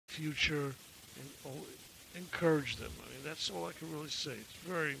future, and encourage them. I mean, that's all I can really say. It's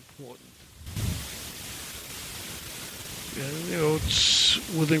very important. And, it's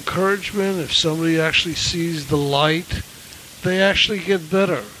with encouragement. If somebody actually sees the light, they actually get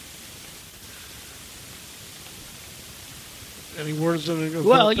better. Any words on it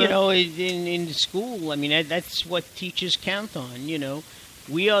Well, about that? in school, I mean, that's what teachers count on.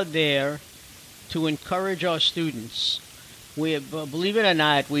 We are there to encourage our students. Believe it or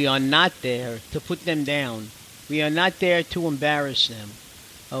not, we are not there to put them down. We are not there to embarrass them.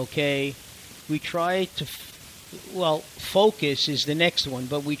 Okay, we try to. Well, focus is the next one,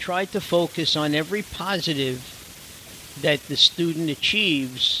 but we try to focus on every positive that the student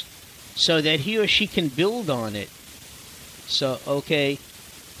achieves, so that he or she can build on it. So, okay,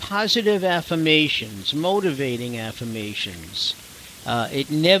 positive affirmations, motivating affirmations. It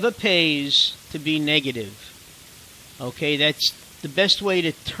never pays to be negative. Okay, that's the best way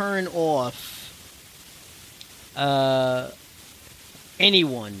to turn off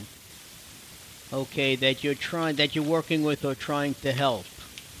anyone. Okay, that you're working with or trying to help.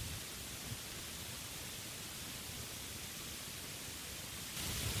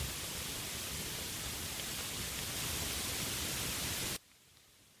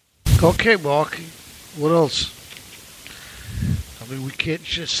 Okay, Marky. What else? I mean, we can't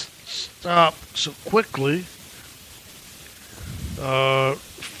just stop so quickly.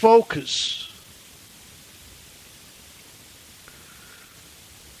 Focus.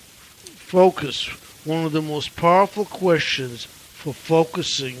 Focus. One of the most powerful questions for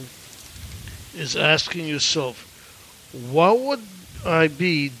focusing is asking yourself, what would I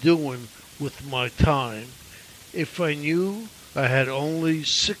be doing with my time if I knew I had only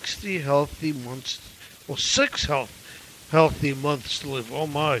 60 healthy months, or healthy months to live? Oh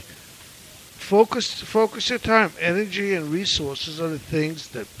my. Focus your time, energy, and resources on the things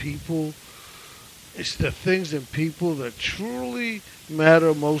that people, it's the things and people that truly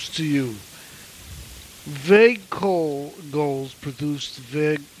matter most to you. Vague goals produce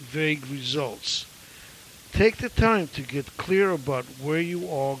vague results. Take the time to get clear about where you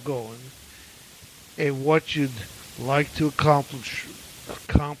are going and what you'd like to accomplish.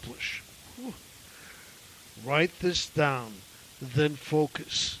 Whew. Write this down, then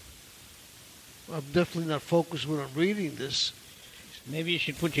focus. I'm definitely not focused when I'm reading this. Maybe you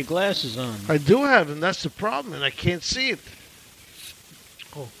should put your glasses on. I do have, and that's the problem, and I can't see it.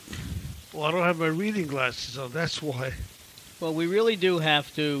 Oh, well, I don't have my reading glasses on. That's why. Well, we really do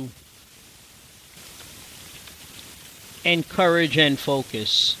have to encourage and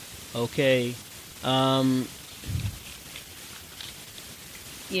focus. Okay. Um,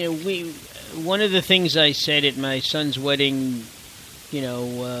 we one of the things I said at my son's wedding, you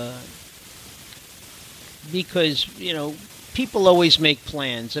know, because people always make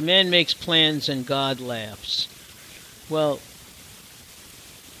plans. A man makes plans and God laughs. Well,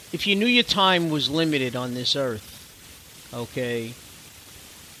 if you knew your time was limited on this earth, okay,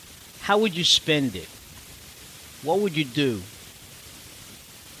 how would you spend it? What would you do?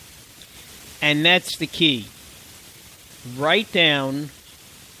 And that's the key. Write down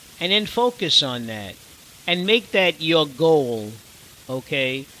and then focus on that. And make that your goal,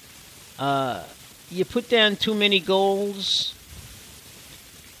 okay? You put down too many goals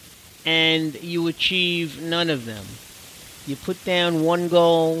and you achieve none of them. You put down one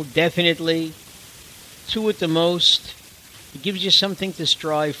goal, definitely, two at the most. It gives you something to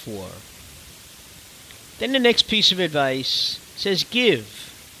strive for. Then the next piece of advice says give.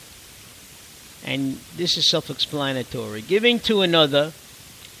 And this is self-explanatory. Giving to another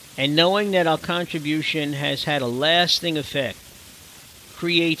and knowing that our contribution has had a lasting effect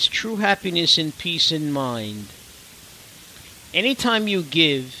creates true happiness and peace in mind. Anytime you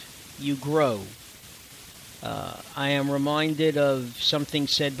give, you grow. I am reminded of something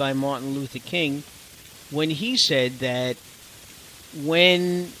said by Martin Luther King when he said that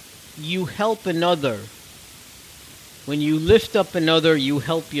when you help another, when you lift up another, you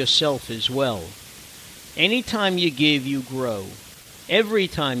help yourself as well. Anytime you give, you grow. Every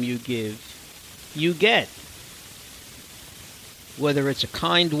time you give, you get. Whether it's a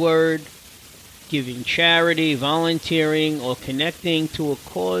kind word, giving charity, volunteering, or connecting to a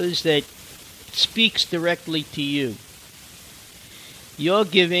cause that speaks directly to you. Your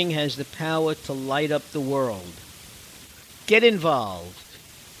giving has the power to light up the world. Get involved,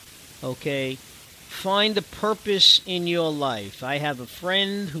 okay? Find a purpose in your life. I have a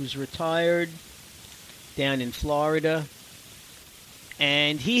friend who's retired down in Florida,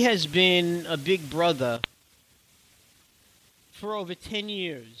 and he has been a big brother for over 10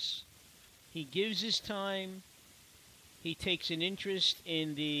 years. He gives his time, He takes an interest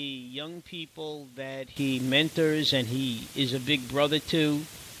in the young people that he mentors and he is a big brother to.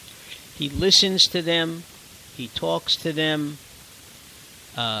 He listens to them. He talks to them.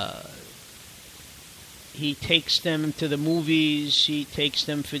 He takes them to the movies. He takes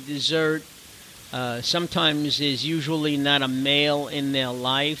them for dessert. Sometimes there's usually not a male in their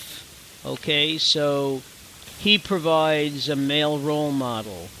life. Okay, so he provides a male role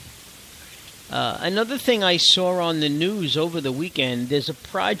model. Another thing I saw on the news over the weekend, there's a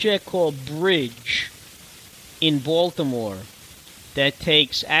project called Bridge in Baltimore that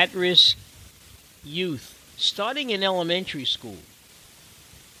takes at-risk youth, starting in elementary school.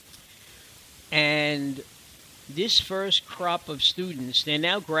 And this first crop of students, they're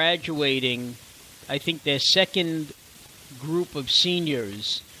now graduating, I think their second group of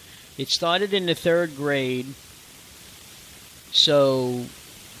seniors. It started in the third grade, so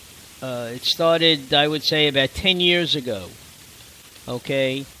it started, I would say, about 10 years ago,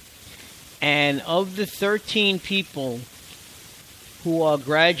 okay? And of the 13 people who are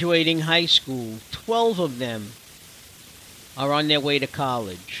graduating high school, 12 of them are on their way to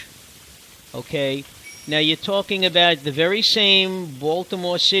college, okay? Now, you're talking about the very same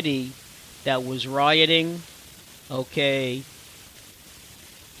Baltimore City that was rioting, okay,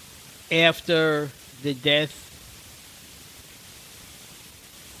 after the death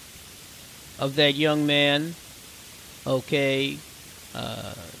of that young man, okay,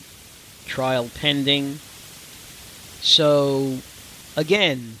 trial pending. So,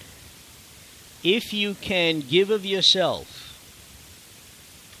 again, if you can give of yourself,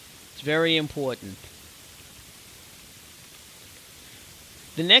 it's very important.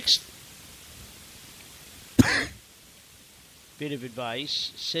 The next bit of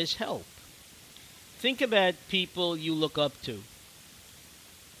advice says help. Think about people you look up to.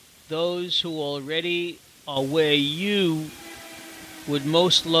 Those who already are where you would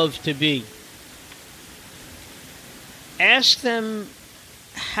most love to be. Ask them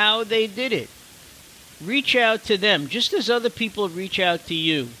how they did it. Reach out to them, just as other people reach out to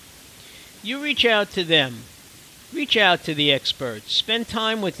you. You reach out to them. Reach out to the experts. Spend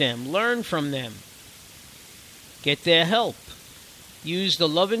time with them. Learn from them. Get their help. Use the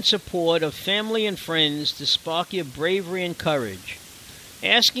love and support of family and friends to spark your bravery and courage.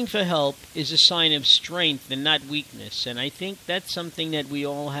 Asking for help is a sign of strength and not weakness, and I think that's something that we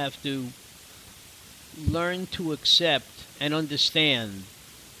all have to learn to accept and understand.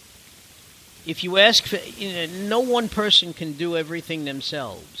 If you ask for, no one person can do everything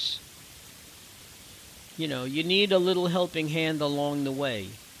themselves. You need a little helping hand along the way.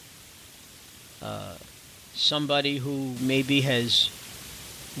 Somebody who maybe has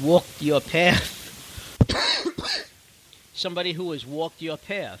walked your path. Somebody who has walked your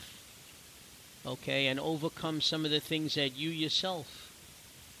path, okay, and overcome some of the things that you yourself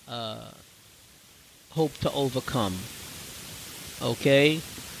hope to overcome, okay?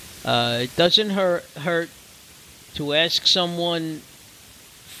 It doesn't hurt to ask someone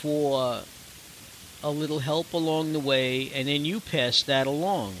for a little help along the way, and then you pass that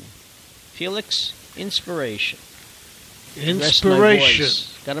along. Felix, inspiration. Inspiration.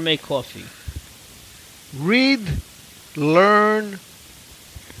 Got to make coffee. Read, learn,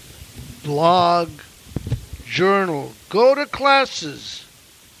 blog, journal, go to classes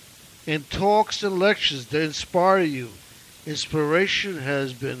and talks and lectures that inspire you. Inspiration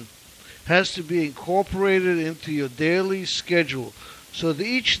has to be incorporated into your daily schedule so that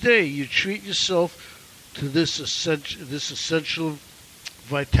each day you treat yourself to this essential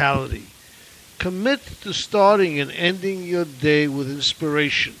vitality. Commit to starting and ending your day with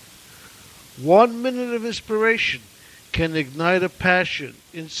inspiration. 1 minute of inspiration can ignite a passion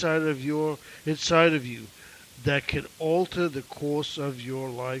inside of you that can alter the course of your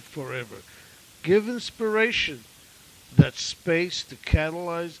life forever. Give inspiration that space to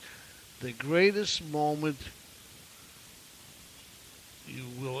catalyze the greatest moment you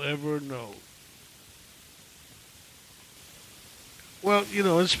will ever know. Well,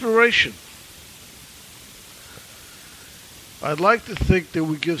 inspiration. I'd like to think that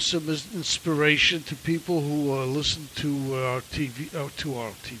we give some inspiration to people who listen to our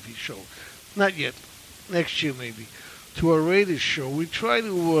TV show. Not yet. Next year, maybe. To our radio show. We try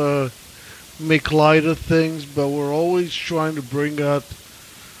to make light of things, but we're always trying to bring out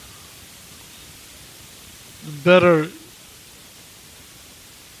the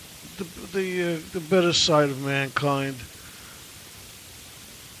better side of mankind.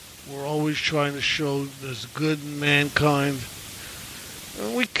 We're always trying to show there's good in mankind.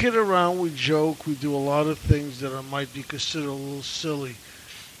 And we kid around, we joke, we do a lot of things that might be considered a little silly.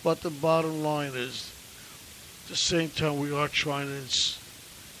 But the bottom line is, At the same time, we are trying to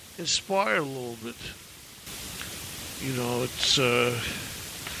inspire a little bit. You know, it's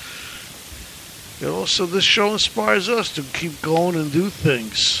and also this show inspires us to keep going and do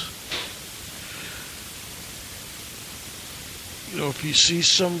things. You know, if you see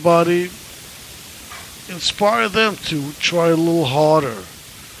somebody, inspire them to try a little harder,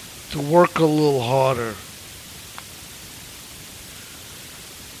 to work a little harder.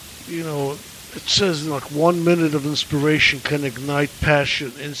 You know, it says like 1 minute of inspiration can ignite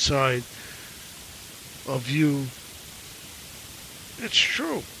passion inside of you. It's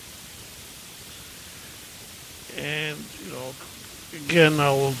true. And, you know, again,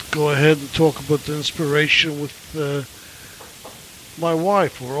 I will go ahead and talk about the inspiration with my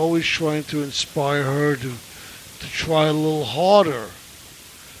wife. We're always trying to inspire her to try a little harder.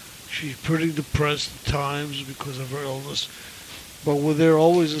 She's pretty depressed at times because of her illness. But we're there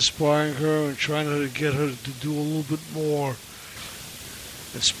always inspiring her and trying to get her to do a little bit more.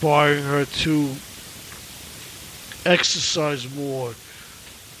 Inspiring her to exercise more,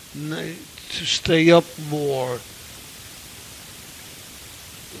 to stay up more.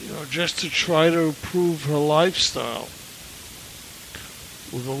 You know, just to try to improve her lifestyle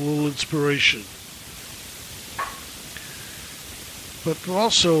with a little inspiration. But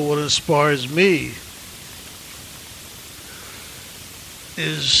also what inspires me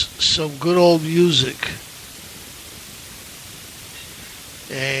is some good old music.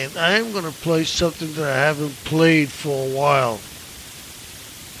 And I am going to play something that I haven't played for a while.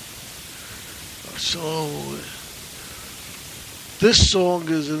 So, this song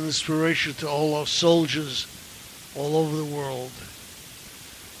is an inspiration to all our soldiers all over the world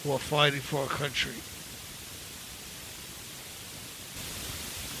who are fighting for our country.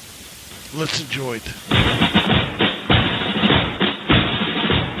 Let's enjoy it.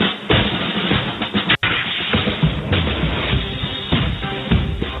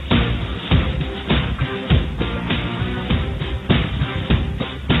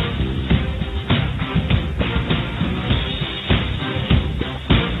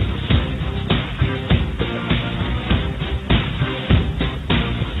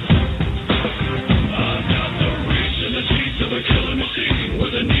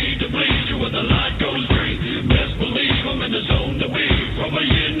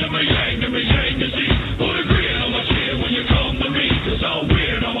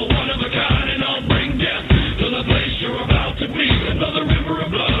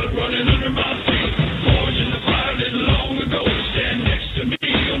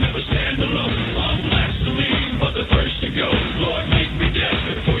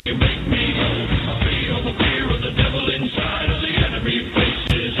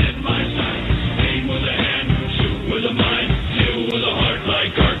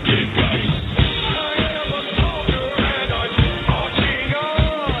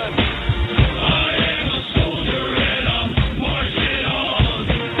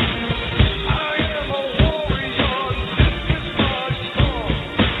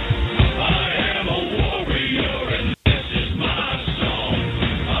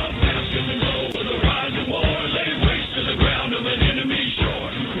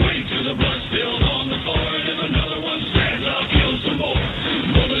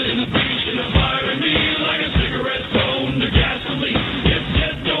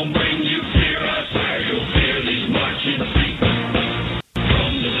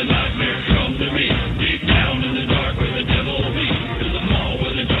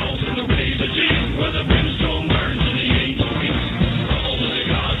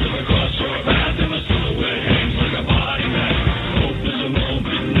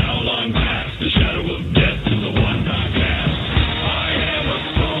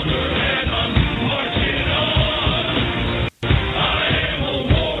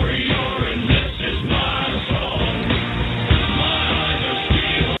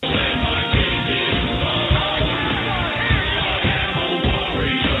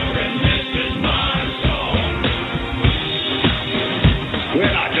 We're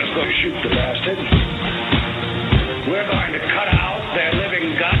not just going to shoot the bastard. We're going